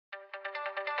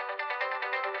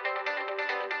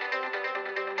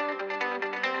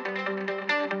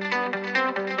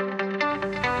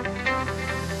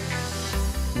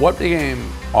What became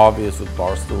obvious with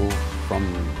Barstool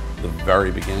from the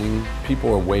very beginning,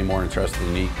 people are way more interested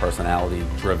in the unique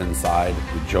personality-driven side.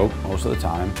 We joke most of the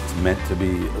time. It's meant to be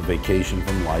a vacation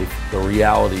from life. The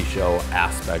reality show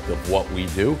aspect of what we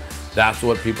do, that's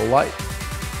what people like.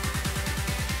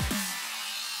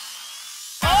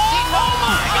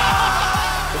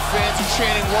 Fans are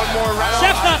chanting one more round.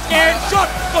 Chef's not scared. Shut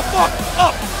the fuck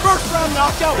up. First round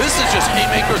knockout. This is just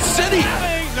Haymaker City.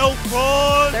 Ain't no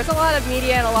fun. There's a lot of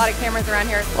media and a lot of cameras around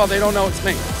here. Well, they don't know it's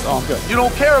me, so I'm good. You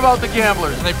don't care about the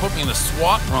gamblers. And they put me in the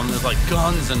SWAT room. There's like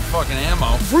guns and fucking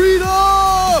ammo. Freedom!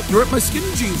 You're at my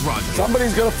skinny jeans, Roger.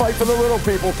 Somebody's gonna fight for the little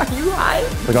people. Are you high?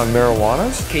 Like on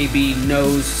marijuana? KB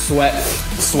knows sweat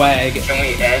swag. Can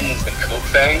we end the coke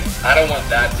thing? I don't want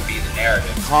that to be the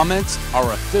narrative. Comments are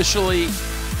officially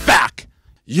back.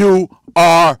 You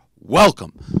are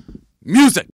welcome.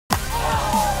 Music.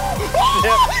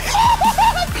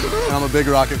 I'm a big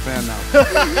Rocket fan now.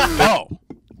 Oh,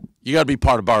 you got to be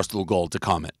part of Barstool Gold to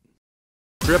comment.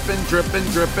 Dripping, dripping,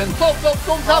 dripping. Go,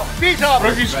 beat up.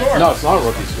 Rookie score. No, it's not a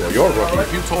rookie score. You're a rookie.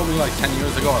 If you told me like 10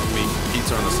 years ago I was eating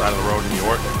pizza on the side of the road in New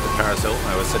York at Paris Hilton,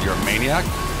 I would have said you're a maniac.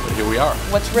 But here we are.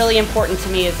 What's really important to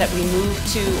me is that we move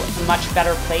to a much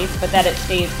better place, but that it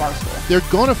stays Barstool. They're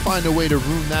going to find a way to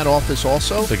ruin that office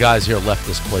also. The guys here left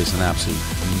this place an absolute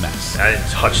mess. I didn't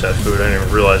touch that food. I didn't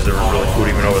even realize there was really food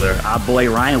even over there. Our boy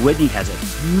Ryan Whitney has a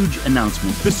huge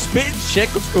announcement. The spitting chick.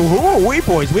 Who are we,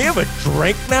 boys? We have a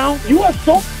drink now? You are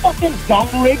so fucking dumb,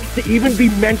 Riggs, to even be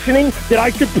mentioning that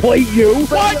I should play you.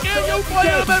 Why can't you play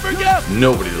him ever again?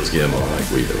 Nobody does gambling like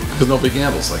we do, because nobody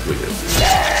gambles like we do.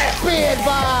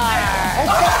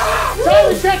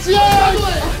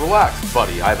 Relax,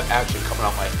 buddy. I have action coming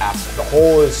out my ass. The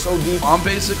hole is so deep. I'm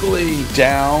basically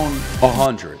down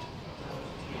 100.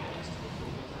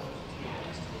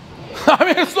 I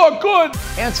mean, it's not good.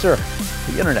 Answer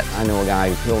the internet. I know a guy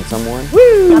who killed someone.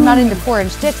 Woo! I'm not into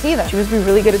 4-inch dicks either. She must be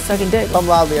really good at sucking dick. Love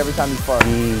loudly every time you fart.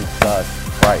 Jesus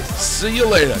Christ. See you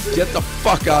later. Get the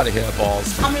fuck out of here,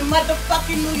 balls. I'm in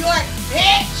motherfucking New York,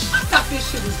 bitch. I thought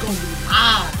this shit was gonna be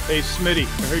hard. Hey, Smitty,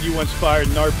 I heard you once fired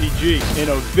an RPG. In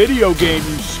a video game,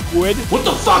 you squid. What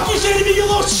the fuck you say to me, you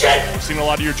little shit? I've seen a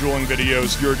lot of your dueling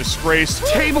videos. You're a disgrace.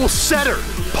 Table setter.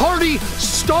 Party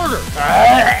starter.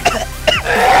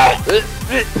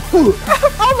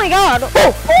 Oh my god!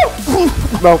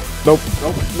 Nope.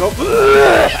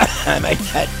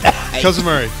 Cousin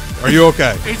Murray, are you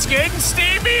okay? It's getting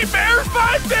steamy. Bear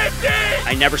 550.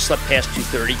 I never slept past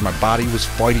 2:30. My body was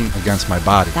fighting against my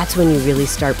body. That's when you really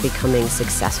start becoming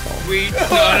successful. Sweet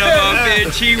son of a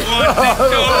bitch, he wants it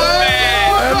so bad.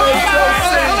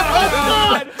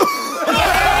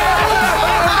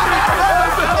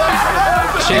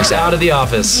 Shake's out of the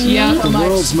office. Yeah. The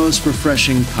world's most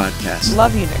refreshing podcast.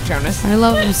 Love you, Nick Jonas. I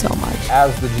love him so much.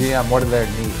 As the GM, what are their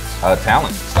needs?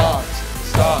 Talent. Stop.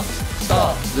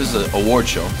 This is an award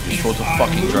show. You're supposed to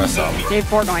fucking dress up. Dave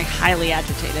Portnoy, highly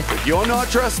agitated. If you're not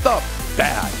dressed up,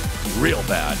 bad. Real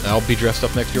bad. I'll be dressed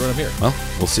up next year when I'm here. Well,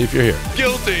 we'll see if you're here.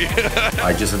 Guilty.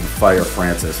 I just had to fire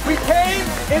Francis. We came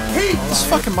in peace. This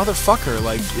fucking motherfucker,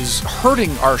 is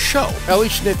hurting our show. Ellie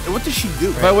Schnitt, what does she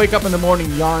do? If I wake up in the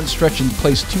morning, yawn, stretch, and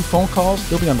place 2 phone calls,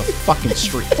 he'll be on the fucking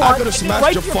street. I could have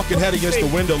smashed your fucking head against the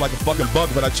window like a fucking bug,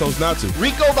 but I chose not to.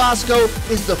 Rico Bosco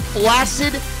is the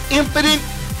flaccid, impotent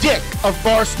dick of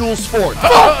Barstool Sports.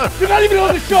 You're not even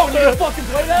on the show. You fucking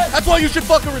play that? That's why you should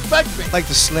fucking respect me. I'd like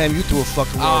to slam you through a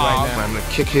fucking wall right now. I'm gonna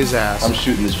kick his ass. I'm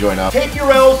shooting this joint up. Take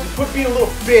your L's and quit being a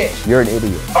little bitch. You're an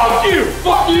idiot. Fuck you.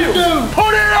 Fuck you. Dude.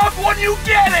 Put it up when you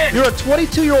get it. You're a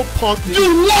 22-year-old punk.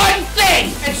 Do one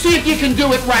thing and see if you can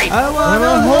do it right. I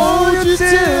wanna hold you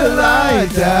till I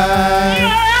die.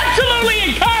 You're absolutely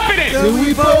incompetent. Till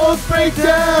we both break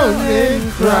down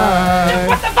and cry.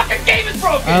 What the fucking game is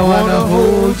broken? I wanna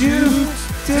hold you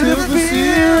till the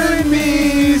fear in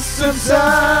me subsides.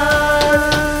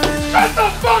 Shut the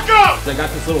fuck up. I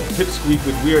got this little pipsqueak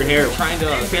with weird hair trying to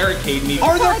barricade me.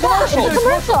 Are there commercials? It's a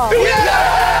commercial. Oh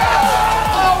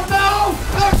no!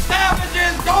 The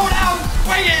savages going out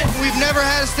swinging! We've never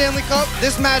had a Stanley Cup.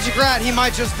 This magic rat, he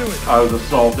might just do it. I was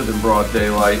assaulted in broad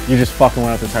daylight. You just fucking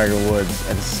went up to Tiger Woods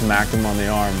and smacked him on the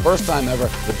arm. First time ever,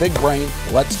 the big brain,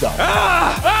 let's go.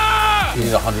 You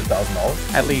need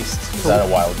 $100,000? At least. Is that a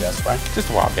wild guess, Frank? Just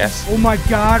a wild guess. Oh my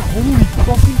god, holy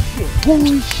fucking shit.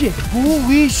 Holy shit.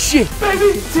 Holy shit.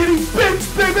 Baby, titty, bitch,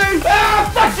 baby. Ah,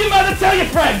 fuck you, mother, tell your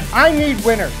friends. I need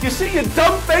winners. You see your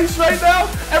dumb face right now?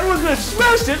 Everyone's gonna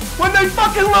smash it when they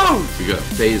fucking lose. You gotta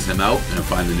phase him out and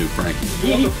find the new Frankie.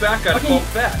 You want the fat guy to call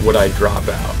fat. Would I drop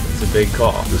out? It's a big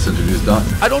call. This interview's done.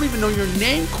 I don't even know your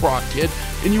name, crock kid.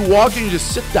 And you walk and you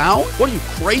just sit down? What are you,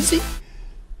 crazy?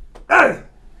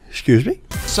 Excuse me?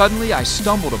 Suddenly, I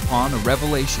stumbled upon a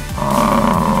revelation.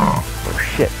 Oh,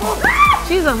 shit.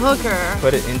 She's a hooker.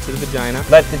 Put it into the vagina.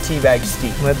 Let the tea bag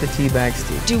steam. Let the tea bag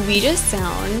steam. Do we just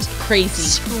sound crazy?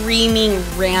 Screaming,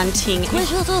 ranting. Okay. I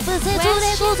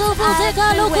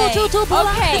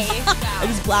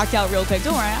just blacked out real quick.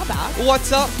 Don't worry, I'm back.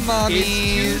 What's up,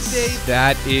 mommies?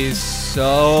 That is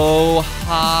so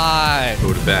hot.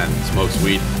 Go to bed, smokes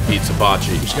weed, eats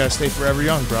hibachi. You just gotta stay forever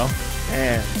young, bro.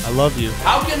 Man, I love you.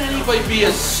 How can anybody be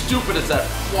as stupid as that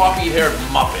floppy-haired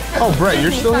muppet? Oh, Brett,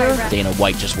 you're still here? Dana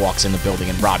White just walks in the building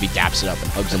and Robbie daps it up and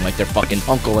hugs him like they're fucking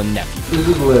uncle and nephew. This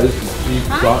is Liz. She's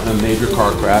gotten a major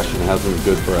car crash and hasn't been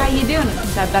good for How us. you doing?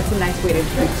 That's a nice way to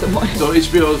treat someone. So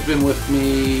HBO's been with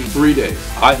me 3 days.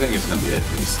 I think it's gonna be at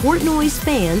least. Portnoy's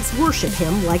fans worship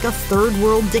him like a third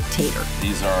world dictator.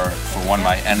 These are for when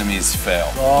my enemies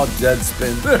fail. Oh, dead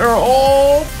spin. They're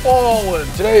all falling.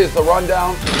 Today is the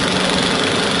rundown.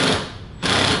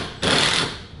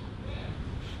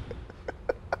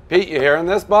 Pete, you hearing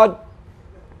this, bud?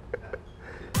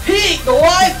 Pete, the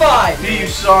Wi-Fi! Pete, you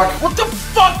suck. What the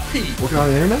fuck, Pete? Working on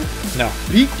the internet? No.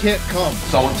 Pete can't come.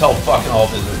 Someone tell fucking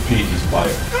Elvis that Pete is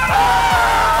fired.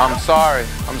 I'm sorry.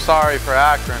 I'm sorry for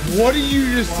Akron. What did you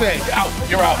just say?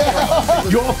 You're out.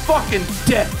 You're fucking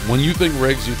dead. When you think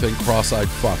Riggs, you think cross-eyed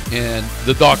fuck. And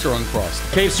the Doctor uncrossed.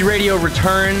 KFC Radio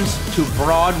returns to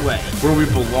Broadway, where we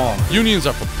belong. Unions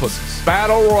are for pussies.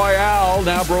 Battle Royale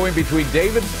now brewing between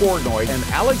David Portnoy and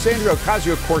Alexandria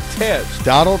Ocasio-Cortez.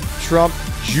 Donald Trump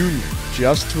Jr.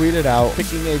 just tweeted out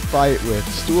picking a fight with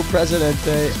Stuart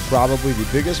Presidente, probably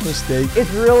the biggest mistake.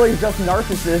 It's really just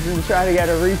narcissism to try to get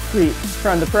a retweet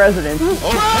from the president.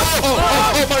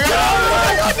 Oh my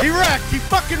God! He wrecked. He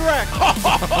fucking wrecked.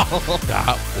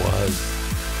 That was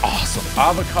awesome.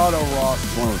 Avocado Ross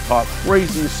is one of the top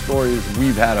craziest stories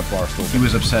we've had at Barstool. He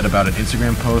was upset about an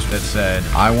Instagram post that said,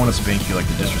 "I want to spank you like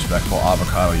the disrespectful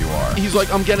avocado you are." He's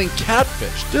like, I'm getting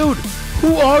catfished. Dude,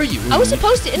 who are you? I was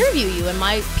supposed to interview you, and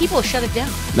my people shut it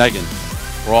down. Megan,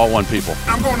 we're all one people.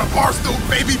 I'm going to Barstool,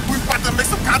 baby. We're about to make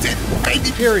some content, baby.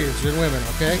 Periods in women,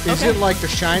 okay? Is it like The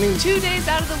Shining? 2 days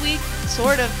out of the week,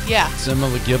 sort of, yeah. Simmer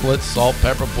the giblets, salt,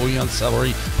 pepper, bouillon,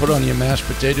 celery. Put on your mashed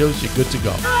potatoes. You're good to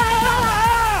go.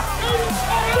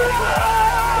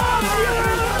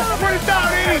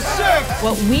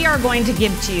 What we are going to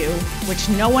give to you, which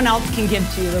no one else can give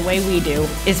to you the way we do,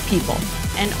 is people.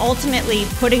 And ultimately,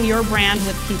 putting your brand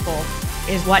with people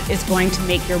is what is going to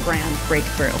make your brand break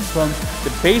through. From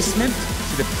the basement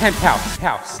to the penthouse.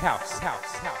 House.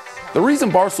 The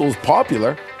reason Barstool is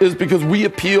popular is because we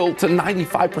appeal to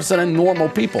 95% of normal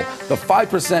people. The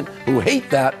 5% who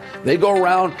hate that, they go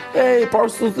around, hey,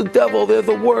 Barstool's the devil, they're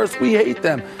the worst, we hate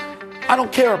them. I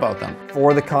don't care about them.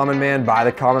 For the common man, by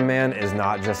the common man is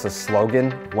not just a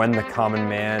slogan. When the common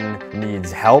man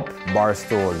needs help,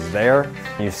 Barstool is there.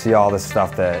 You see all the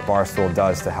stuff that Barstool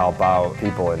does to help out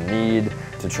people in need,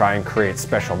 to try and create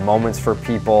special moments for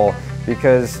people,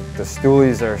 because the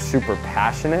Stoolies are super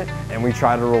passionate and we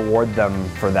try to reward them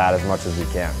for that as much as we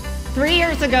can. 3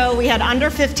 years ago, we had under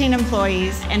 15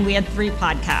 employees and we had 3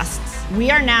 podcasts. We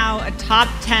are now a top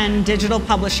 10 digital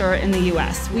publisher in the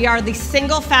US. We are the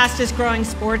single fastest growing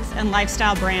sports and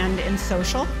lifestyle brand in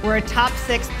social. We're a top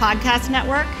 6 podcast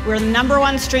network. We're the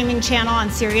 #1 streaming channel on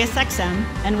SiriusXM,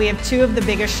 and we have 2 of the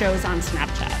biggest shows on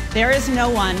Snapchat. There is no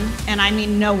one, and I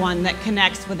mean no one, that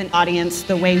connects with an audience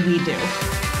the way we do.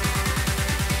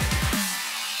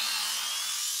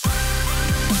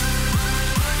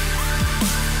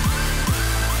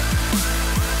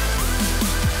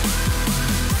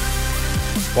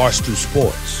 Barstool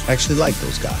Sports. I actually like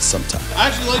those guys sometimes. I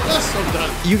actually like us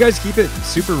sometimes. You guys keep it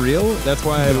super real. That's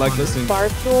why I like listening.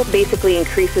 Barstool basically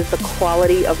increases the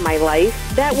quality of my life.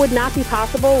 That would not be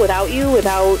possible without you,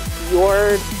 without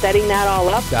your setting that all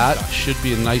up. That should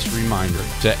be a nice reminder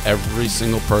to every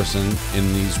single person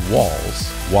in these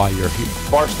walls why you're here.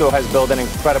 Barstool has built an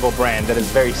incredible brand that is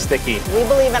very sticky. We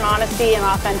believe in honesty and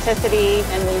authenticity,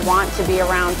 and we want to be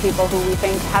around people who we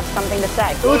think have something to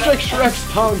say. It looks like Shrek's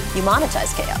tongue. You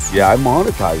monetize chaos. Yeah, I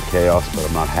monetize chaos, but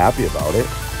I'm not happy about it.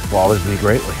 Bothers me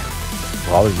greatly.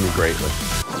 Bothers me greatly.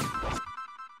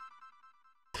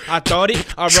 I thought it,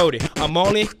 I wrote it. I'm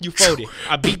on it, you fold it.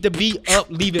 I beat the beat up,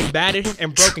 leave it battered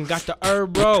and broken. Got the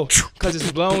herb roll, cause it's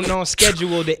blown on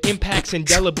schedule. The impact's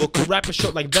indelible. Could wrap a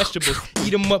short like vegetables.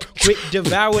 Eat them up, quick,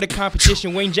 devour the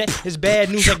competition. Wayne Jet is bad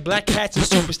news like black cats and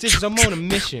superstitions. I'm on a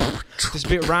mission to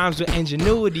spit rhymes with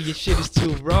ingenuity. Your shit is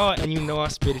too raw, and you know I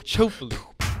spit it truthfully.